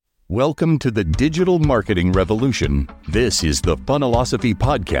Welcome to the digital marketing revolution. This is the Funnelosophy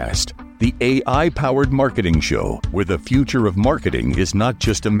Podcast, the AI-powered marketing show where the future of marketing is not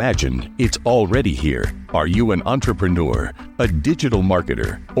just imagined, it's already here. Are you an entrepreneur, a digital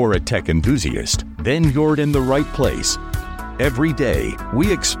marketer, or a tech enthusiast? Then you're in the right place. Every day,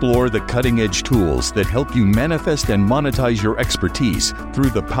 we explore the cutting-edge tools that help you manifest and monetize your expertise through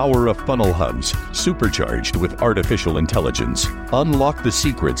the power of funnel hubs, supercharged with artificial intelligence. Unlock the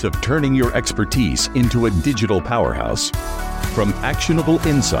secrets of turning your expertise into a digital powerhouse. From actionable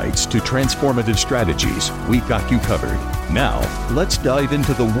insights to transformative strategies, we've got you covered. Now, let's dive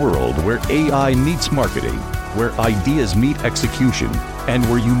into the world where AI meets marketing, where ideas meet execution, and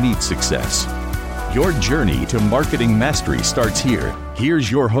where you meet success. Your journey to marketing mastery starts here.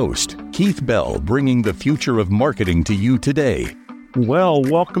 Here's your host, Keith Bell, bringing the future of marketing to you today. Well,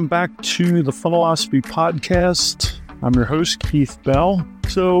 welcome back to the Funnelosophy Podcast. I'm your host, Keith Bell.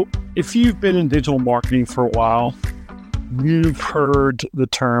 So if you've been in digital marketing for a while, you've heard the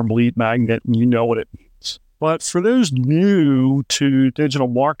term lead magnet and you know what it means. But for those new to digital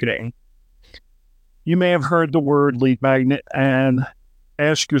marketing, you may have heard the word lead magnet and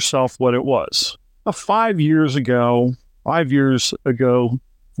ask yourself what it was. 4 years ago, I did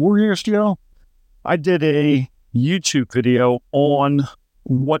a YouTube video on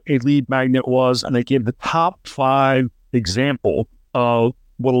what a lead magnet was, and I gave the top 5 example of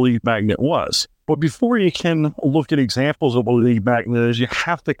what a lead magnet was. But before you can look at examples of what a lead magnet is, you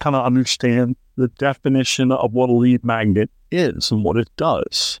have to kind of understand the definition of what a lead magnet is and what it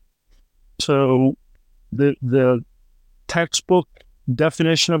does. So the textbook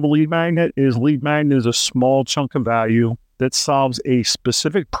definition of a lead magnet is a small chunk of value that solves a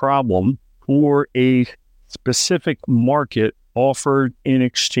specific problem for a specific market offered in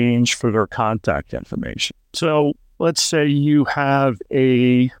exchange for their contact information. So let's say you're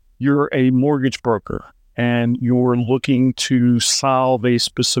a mortgage broker and you're looking to solve a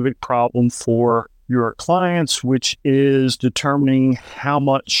specific problem for your clients, which is determining how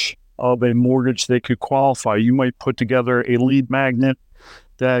much of a mortgage they could qualify. You might put together a lead magnet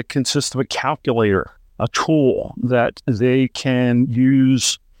that consists of a calculator, a tool that they can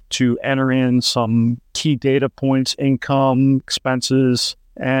use to enter in some key data points, income, expenses,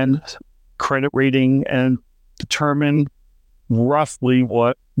 and credit rating, and determine roughly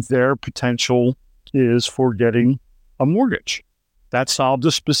what their potential is for getting a mortgage. That solves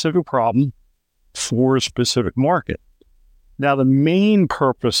a specific problem for a specific market. Now, the main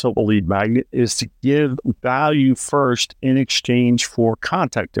purpose of a lead magnet is to give value first in exchange for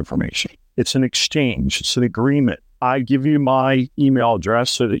contact information. It's an exchange. It's an agreement. I give you my email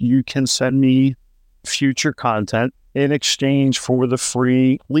address so that you can send me future content in exchange for the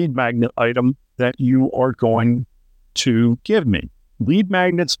free lead magnet item that you are going to give me. Lead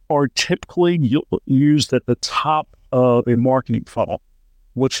magnets are typically used at the top of a marketing funnel,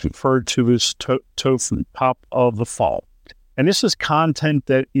 what's referred to as TOFU, top of the funnel. And this is content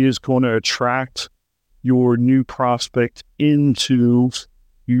that is going to attract your new prospect into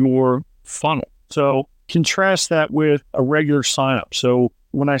your funnel. So contrast that with a regular signup. So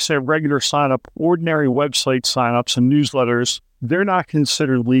when I say regular signup, ordinary website signups and newsletters, they're not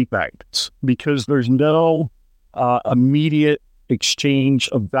considered lead magnets because there's no immediate exchange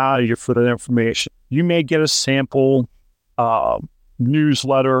of value for that information. You may get a sample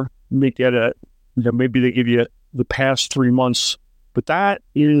newsletter, maybe they give you the past 3 months, but that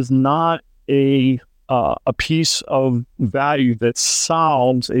is not a piece of value that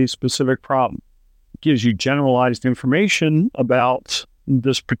solves a specific problem. It gives you generalized information about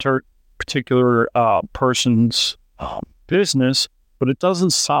this particular person's business, but it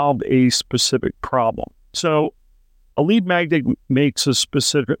doesn't solve a specific problem. So a lead magnet makes a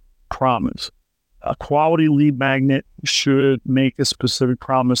specific promise. A quality lead magnet should make a specific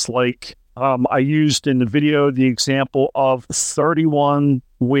promise, like I used in the video the example of 31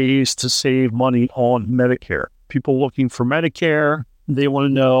 ways to save money on Medicare. People looking for Medicare, they want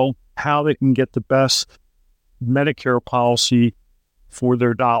to know how they can get the best Medicare policy for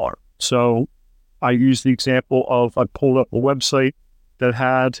their dollar. So I used the example of I pulled up a website that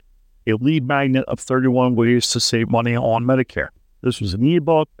had a lead magnet of 31 ways to save money on Medicare. This was an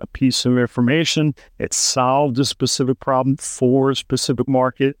ebook, a piece of information. It solved a specific problem for a specific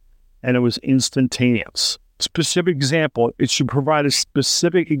market, and it was instantaneous. Specific example, it should provide a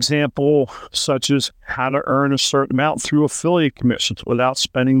specific example such as how to earn a certain amount through affiliate commissions without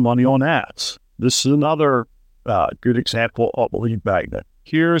spending money on ads. This is another good example of a lead magnet.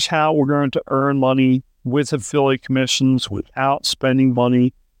 Here's how we're going to earn money with affiliate commissions without spending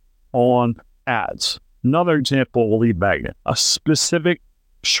money on ads. Another example of a lead magnet, a specific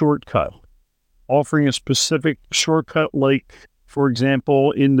shortcut, offering a specific shortcut, like, for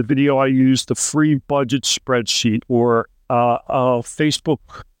example, in the video, I used the free budget spreadsheet or a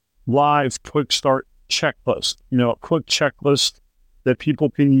Facebook Live quick start checklist, a quick checklist that people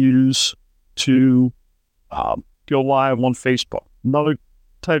can use to go live on Facebook. Another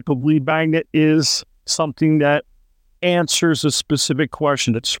type of lead magnet is something that answers a specific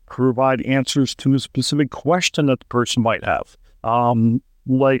question. It's provide answers to a specific question that the person might have,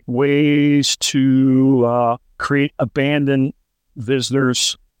 like ways to create abandoned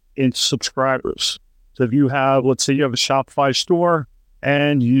visitors into subscribers. So if you have, let's say you have a Shopify store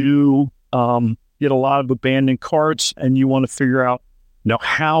and you get a lot of abandoned carts and you want to figure out,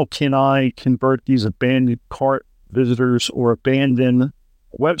 how can I convert these abandoned cart visitors or abandoned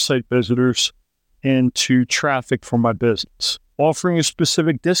website visitors into traffic for my business? Offering a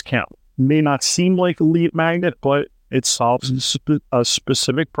specific discount may not seem like a lead magnet, but it solves a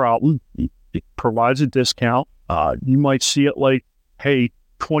specific problem. It provides a discount. You might see it like, hey,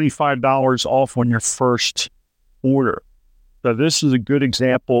 $25 off on your first order. So this is a good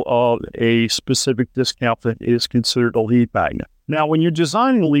example of a specific discount that is considered a lead magnet. Now, when you're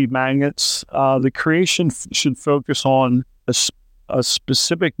designing lead magnets, the creation should focus on a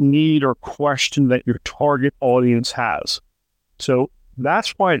specific need or question that your target audience has. So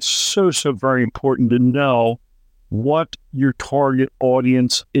that's why it's so very important to know what your target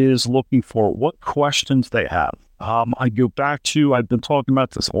audience is looking for, what questions they have. I go back to, I've been talking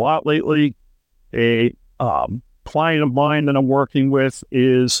about this a lot lately. A client of mine that I'm working with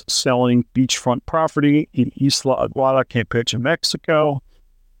is selling beachfront property in Isla Aguada, Campeche, Mexico.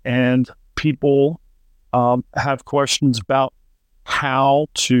 And people have questions about how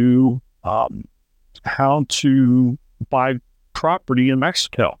to buy property in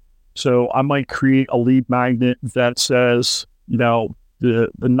Mexico. So I might create a lead magnet that says, the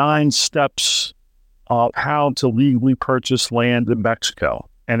 9 steps of how to legally purchase land in Mexico.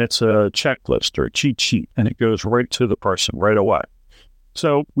 And it's a checklist or a cheat sheet, and it goes right to the person right away.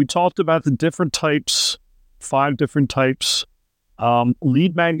 So we talked about the different types, 5 different types.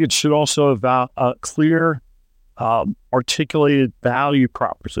 Lead magnets should also have a clear, articulated value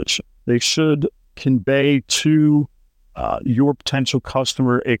proposition. They should convey to your potential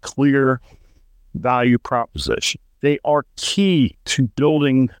customer a clear value proposition. They are key to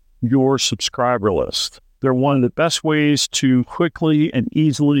building your subscriber list. They're one of the best ways to quickly and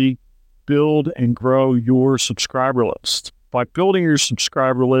easily build and grow your subscriber list. By building your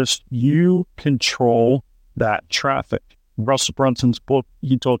subscriber list, you control that traffic. Russell Brunson's book,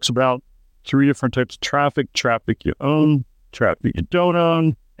 he talks about 3 different types of traffic: traffic you own, traffic you don't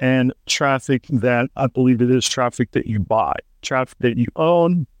own, and traffic that, I believe it is traffic that you buy. Traffic that you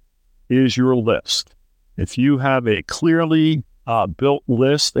own is your list. If you have a clearly built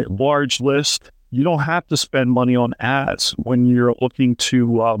list, a large list, you don't have to spend money on ads when you're looking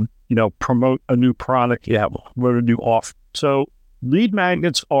to, promote a new product, promote a new offer. So lead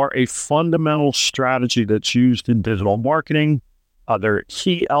magnets are a fundamental strategy that's used in digital marketing. They're a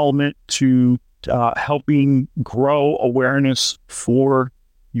key element to helping grow awareness for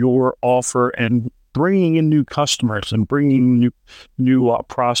your offer and bringing in new customers and bringing new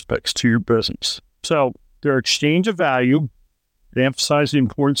prospects to your business. So their exchange of value. They emphasize the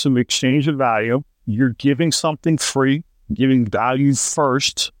importance of exchange of value. You're giving something free, giving value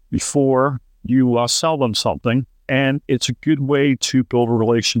first before you sell them something. And it's a good way to build a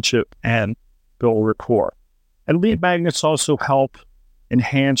relationship and build rapport. And lead magnets also help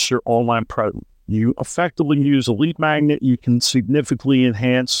enhance your online presence. You effectively use a lead magnet, you can significantly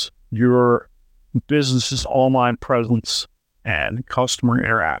enhance your business's online presence and customer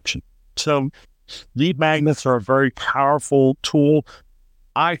interaction. So lead magnets are a very powerful tool.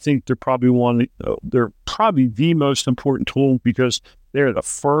 I think they're probably the most important tool because they're the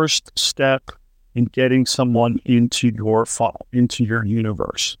first step in getting someone into your funnel, into your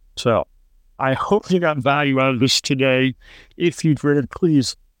universe. So I hope you got value out of this today. If you did,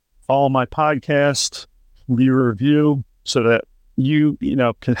 please follow my podcast, leave a review so that you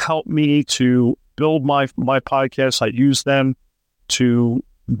can help me to build my podcast. I use them to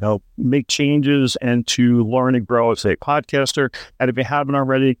make changes and to learn and grow as a podcaster. And if you haven't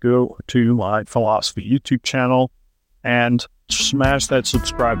already, go to my Philosophy YouTube channel and smash that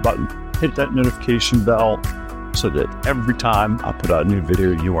subscribe button. Hit that notification bell so that every time I put out a new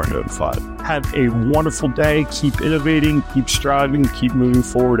video, you are notified. Have a wonderful day. Keep innovating, keep striving, keep moving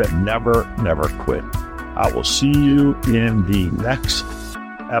forward, and never quit. I will see you in the next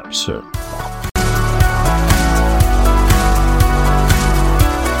episode.